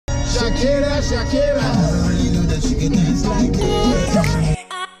Shakira, Shakira. You know that you can dance like this.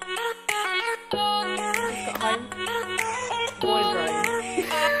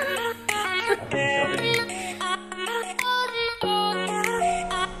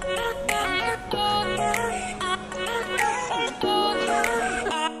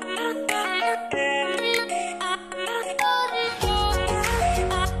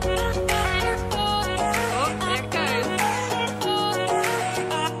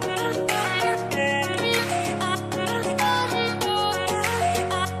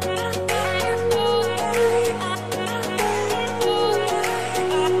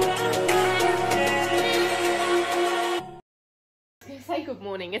 Say good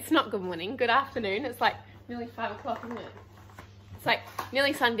morning. It's not good morning. Good afternoon. It's like nearly 5 o'clock, isn't it? It's like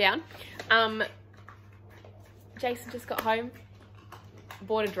nearly sundown. Jason just got home.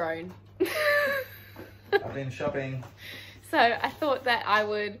 Bought a drone. I've been shopping. So I thought that I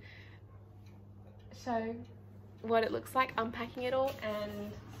would show what it looks like unpacking it all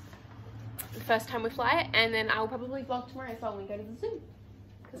and the first time we fly it, and then I'll probably vlog tomorrow as well when we go to the zoo,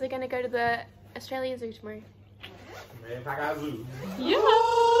 because we're going to go to the Australia Zoo tomorrow. Yeah.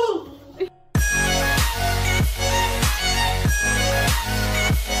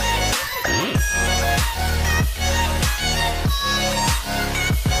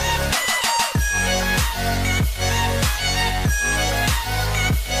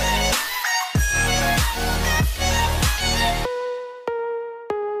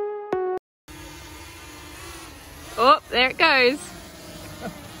 Oh, there it goes.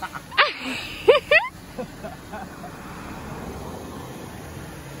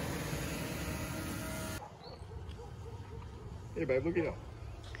 Hey babe, look at you.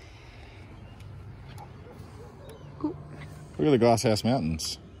 Look at the Glasshouse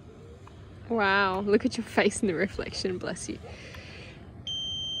Mountains. Wow, look at your face in the reflection, bless you.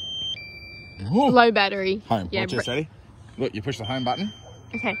 Ooh. Low battery. Home. Yeah, Watch this, ready? Look, you push the home button.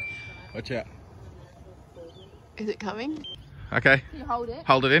 Okay. Watch out. Is it coming? Okay. Can you hold it?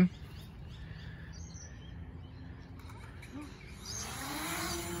 Hold it in.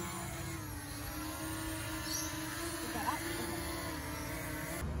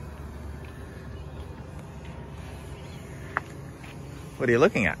 What are you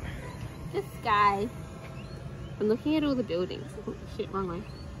looking at? The sky. I'm looking at all the buildings. Oh shit, wrong way.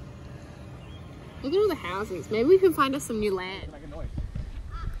 Look at all the houses. Maybe we can find us some new land. Make a noise.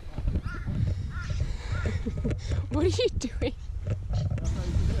 What are you doing?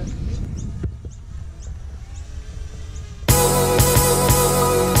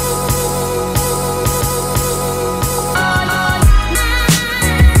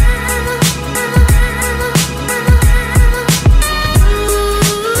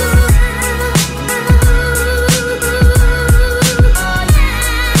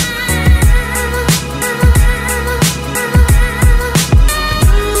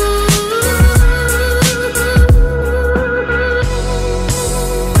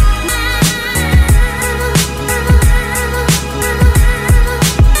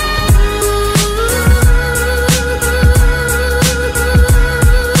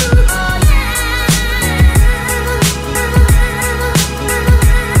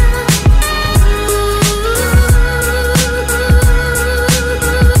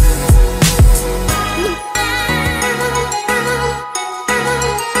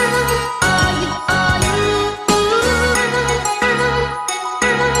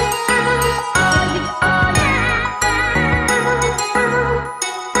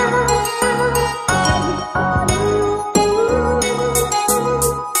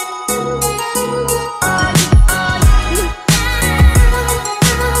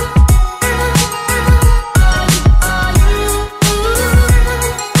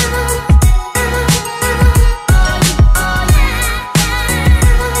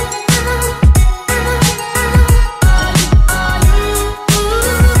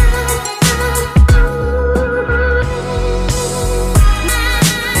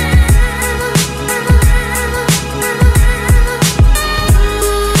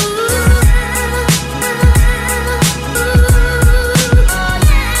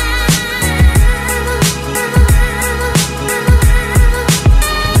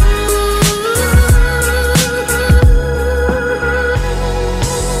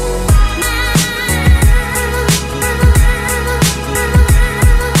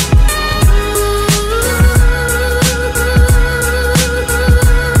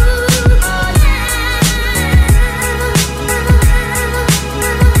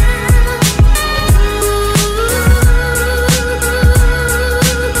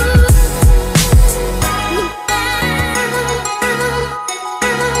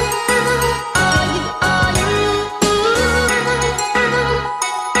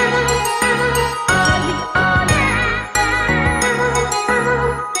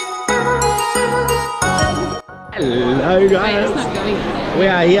 We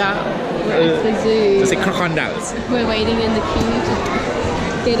are here We're at the zoo. to see crocodiles. We're waiting in the queue to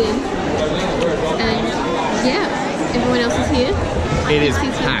get in. And yeah, everyone else is here. It is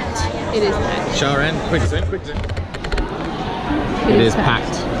packed. It is packed. Show around. Quick zoom, quick zoom. It is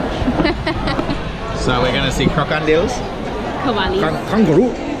packed. So we're going to see crocodiles. Koalas.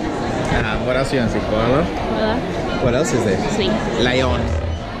 Kangaroo. What else are you going to see? Koala. Koala. What else is there? Snake. Lion.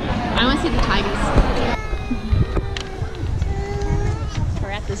 I want to see the tigers.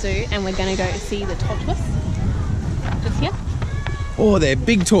 We're at the zoo and we're going to go see the tortoise. Just here. Oh, they're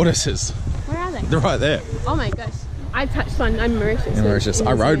big tortoises. Where are they? They're right there. Oh my gosh. I touched one. I'm Mauritius. In Mauritius.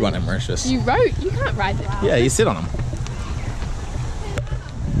 I rode one in Mauritius. You rode? You can't ride them. Yeah, you sit on them.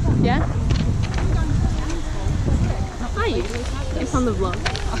 Yeah? Are you? It's on the vlog.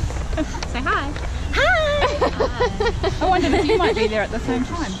 Say hi. Hi! I wondered if you might be there at the same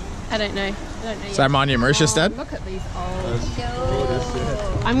time. I don't know. So I'm on your Mauritius, Dad? Look at these old.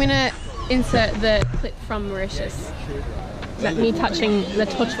 I'm going to insert the clip from Mauritius. That me touching the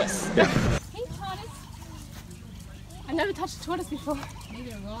tortoise. Yeah. Hey, tortoise. I've never touched a tortoise before.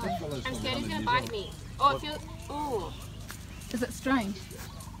 Neither have I. I'm scared he's going to bite me. Oh, it feels... Oh. Is it strange?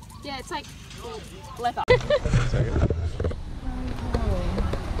 Yeah, it's like leather.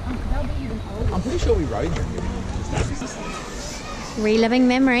 I'm pretty sure we rode them. Reliving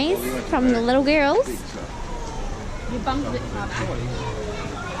memories from the little girls. Your bum's a bit far back.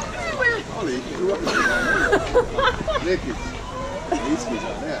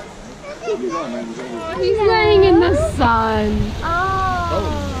 He's laying in the sun.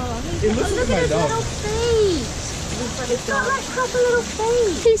 Oh, It looks like my dog. little feet. He's got like proper little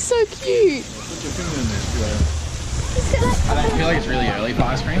feet. He's so cute. I don't feel like it's really early for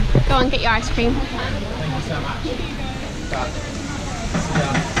ice cream. Go on, get your ice cream. Thank you so much.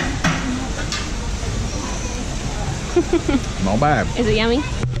 Not bad. Is it yummy?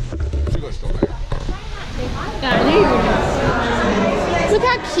 Look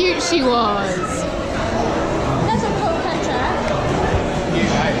how cute she was. That's a cool picture. Do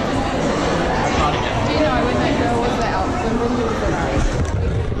you know when that girl was out? When Linda was around?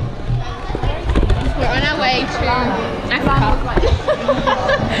 We're on our way to Africa.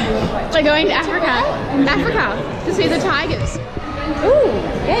 We're going to Africa to see the tigers. Ooh,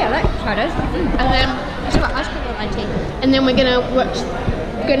 yeah, I like photos. And then we're gonna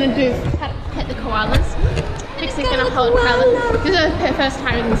do pet the koalas. Pixie's gonna hold koalas. This is her first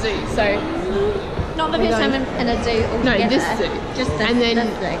time in the zoo, so Not the first time in a zoo no, altogether. this zoo. Just this, and then this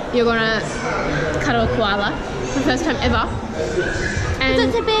zoo. you're gonna cuddle a koala for the first time ever. And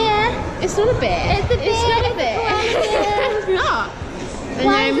It's a bear. it's not a bear. It's a bear. It's not a bear. It's not. And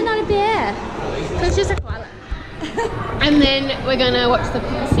Why is then- it not a bear? It's just a koala. And then we're gonna watch the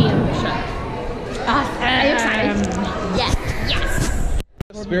museum show. Are you excited? Yes. Yes.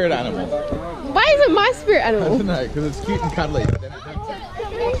 Spirit animal. Why is it my spirit I animal? don't know, because it's cute and cuddly. But then it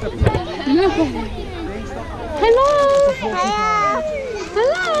Hello.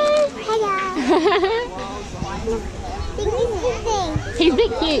 Hello. He's a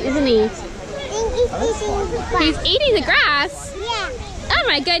bit cute, isn't he? He's eating the grass. Oh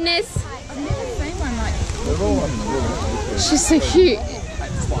my goodness. She's so cute.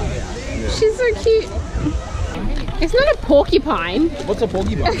 She's so cute. It's not a porcupine. What's a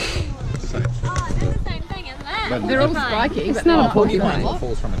porcupine? They're all spiky. It's not a Porcupine porcupine.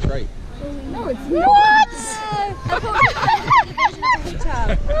 falls from a tree. No, it's not. What?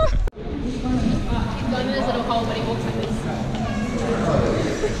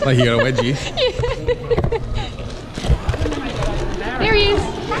 Like you got a wedgie. There he is.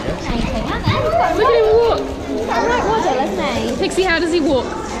 Look at him walk. Like waddle, isn't he? Pixie, how does he walk?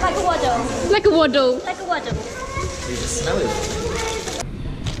 Like a waddle. Like a waddle. Like a waddle. He's a smelly one.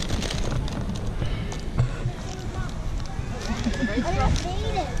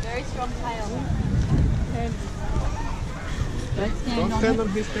 Very strong tail. Don't stand on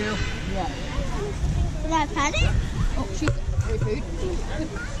his tail. Will I pet it? Oh, she's food.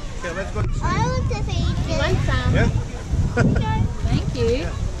 Okay, let's go. I want to feed it. Yeah? Thank you.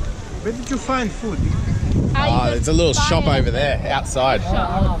 Where did you find food? Oh, there's a little shop over there, outside.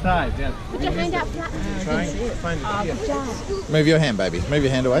 Outside, yeah. Put your hand out flat. Trying to find it here. Move your hand, baby. Move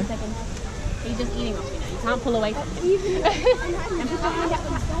your hand away. He's just eating off you now. You can't pull away from him.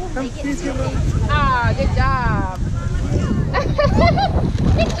 Ah, good job.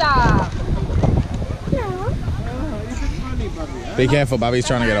 Good job. Be careful, Bubby's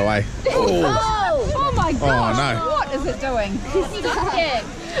trying to get away. Oh, Oh my gosh. no. What is it doing? Be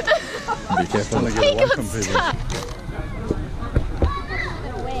careful. He got stuck.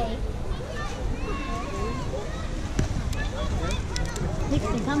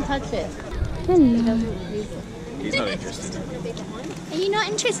 Dixie, come touch it. He's not interested. Are you not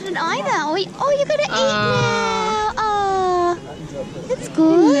interested either? Oh, you're gonna eat now. Oh, that's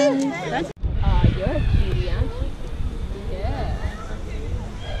good. Oh, you're a cutie, aren't you? Yeah.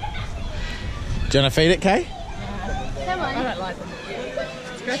 Do you want to feed it, Kay? Come on. I don't like them.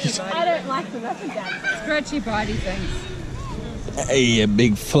 Scratchy bitey. I don't like them. That's a dad. Scratchy bitey things. Hey, you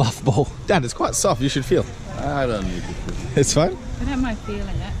big fluff ball. Dad, it's quite soft. You should feel. I don't need to feel. It's fine. I don't mind feeling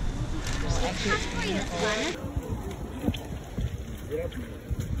it.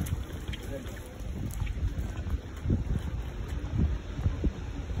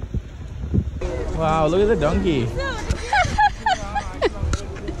 Wow, look at the donkey.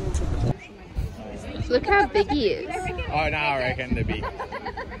 Look how big he is. Oh, no, I reckon they're big.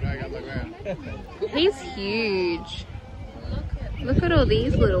 He's huge. Look at all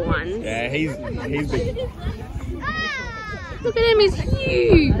these little ones. Yeah, he's big. Look at him, he's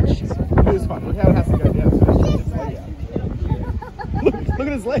huge. Look at this one. Look how it has to go down. So it's just leg out. Look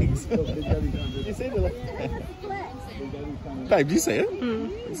at his legs. You see the legs? Babe, do you see it?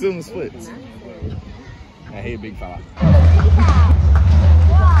 It's still in the splits. Yeah, he's a big fella.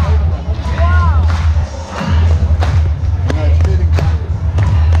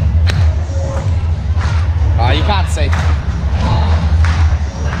 Oh, you can't see.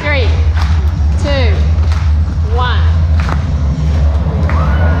 3, 2, 1.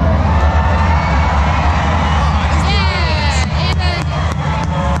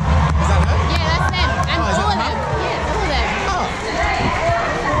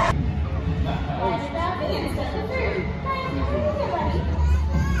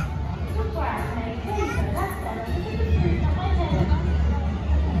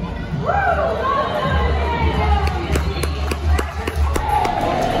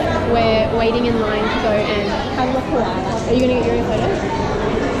 We're waiting in line to go and have a koala. Are you going to get your own photo?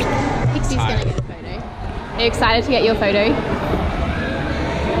 Pixie's going to get a photo. Are you excited to get your photo?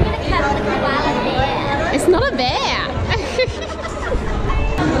 It's not a bear.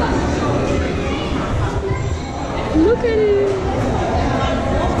 Look at him.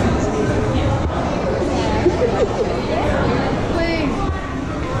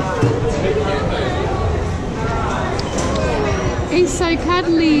 He's so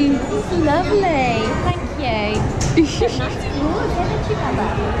cuddly. He's lovely. Thank you.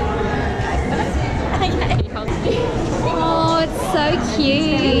 Oh, it's so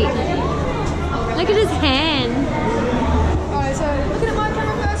cute. Look at his hand. Alright, so looking at my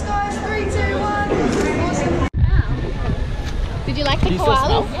camera first, guys. 3, 2, 1. Awesome. Did you like the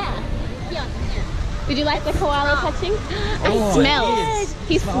koala? Yeah. Did you like the koala touching? Oh, He smells.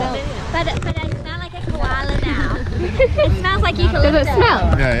 He smells. But I smell like a koala now. It smells like eucalyptus. Does it smell?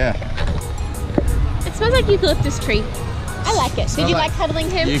 Yeah. It smells like eucalyptus tree. I like it. Did you like cuddling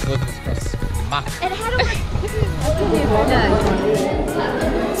him? Eucalyptus plus muck. It had all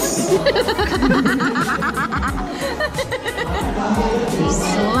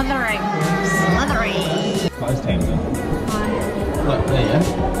Slithering. Close team then. Look, there you go.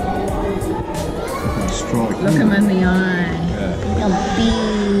 Strike. Look him in the eye. Be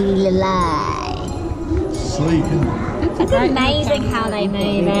alive. Sleek. It's amazing how they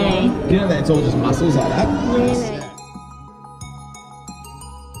move, eh? You know that it's all just muscles like that? Really?